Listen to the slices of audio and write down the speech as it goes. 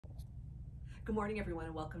Good morning, everyone,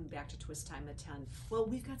 and welcome back to Twist Time at 10. Well,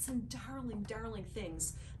 we've got some darling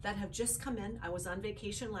things that have just come in. I was on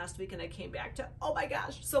vacation last week and I came back to, oh my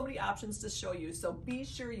gosh, so many options to show you. So be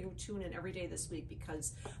sure you tune in every day this week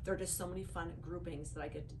because there are just so many fun groupings that I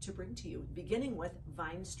get to bring to you, beginning with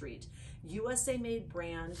Vine Street, USA made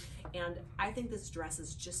brand. And I think this dress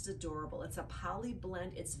is just adorable. It's a poly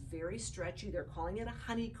blend. It's very stretchy. They're calling it a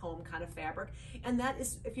honeycomb kind of fabric. And that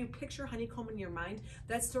is, if you picture honeycomb in your mind,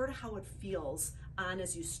 that's sort of how it feels on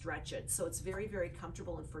as you stretch it. So it's very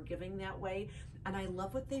comfortable and forgiving that way. And I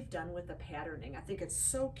love what they've done with the patterning. I think it's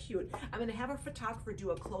so cute. I'm gonna have our photographer do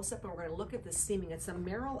a close-up and we're gonna look at the seaming. It's a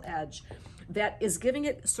Merrill edge that is giving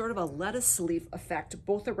it sort of a lettuce leaf effect,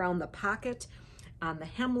 both around the pocket, on the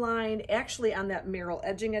hemline, actually on that Merrill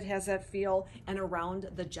edging it has that feel, and around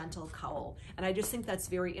the gentle cowl. And I just think that's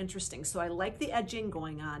very interesting. So I like the edging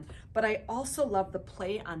going on, but I also love the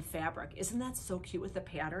play on fabric. Isn't that so cute with the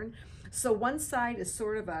pattern? So one side is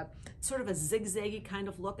sort of a zigzaggy kind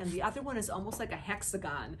of look, and the other one is almost like a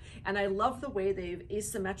hexagon. And I love the way they've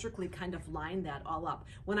asymmetrically kind of lined that all up.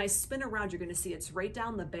 When I spin around, you're gonna see it's right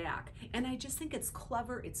down the back. And I just think it's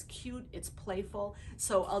clever, it's cute, it's playful.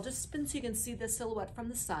 So I'll just spin so you can see the silhouette from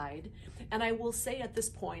the side. And I will say at this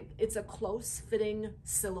point, it's a close fitting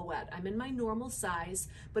silhouette. I'm in my normal size,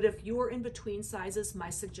 but if you're in between sizes, my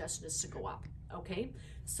suggestion is to go up, okay?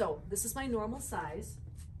 So this is my normal size.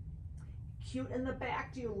 Cute in the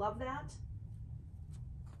back, do you love that?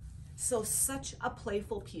 So such a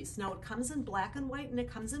playful piece. Now it comes in black and white and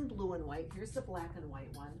it comes in blue and white. Here's the black and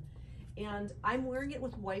white one. And I'm wearing it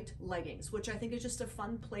with white leggings, which I think is just a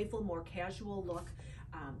fun, playful, more casual look.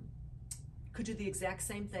 Could do the exact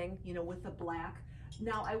same thing, you know, with the black.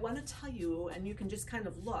 Now I want to tell you, and you can just kind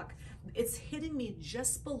of look, it's hitting me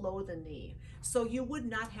just below the knee. So you would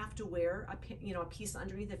not have to wear a piece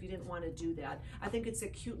underneath if you didn't want to do that. I think it's a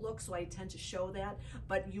cute look, so I tend to show that,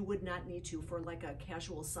 but you would not need to for like a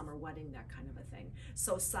casual summer wedding, that kind of a thing.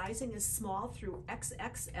 So sizing is small through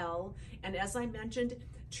XXL, and as I mentioned,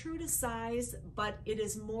 true to size, but it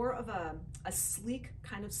is more of a sleek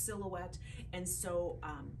kind of silhouette, and so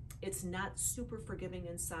it's not super forgiving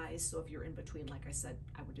in size. So if you're in between, like I said,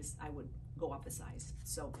 I would go up a size.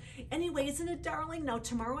 So anyway, isn't it darling? Now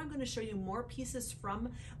tomorrow I'm going to show you more pieces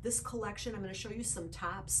from this collection. I'm going to show you some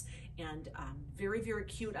tops, and very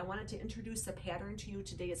cute. I wanted to introduce a pattern to you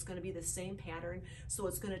today. It's going to be the same pattern, so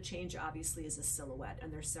it's going to change obviously as a silhouette,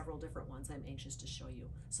 and there's several different ones I'm anxious to show you.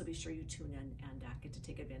 So be sure you tune in and get to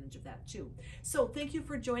take advantage of that too. So thank you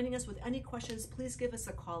for joining us. With any questions, please give us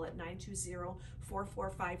a call at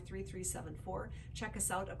 920-445-3374. Check us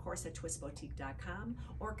out, of course, at twistboutique.com,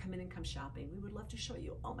 or come in and come shopping. We would love to show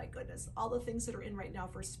you. Oh my goodness, all the things that are in right now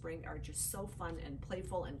for spring are just so fun and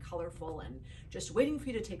playful and colorful and just waiting for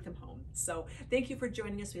you to take them home. So thank you for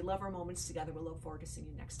joining us. We love our moments together. We look forward to seeing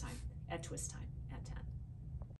you next time at Twist Time.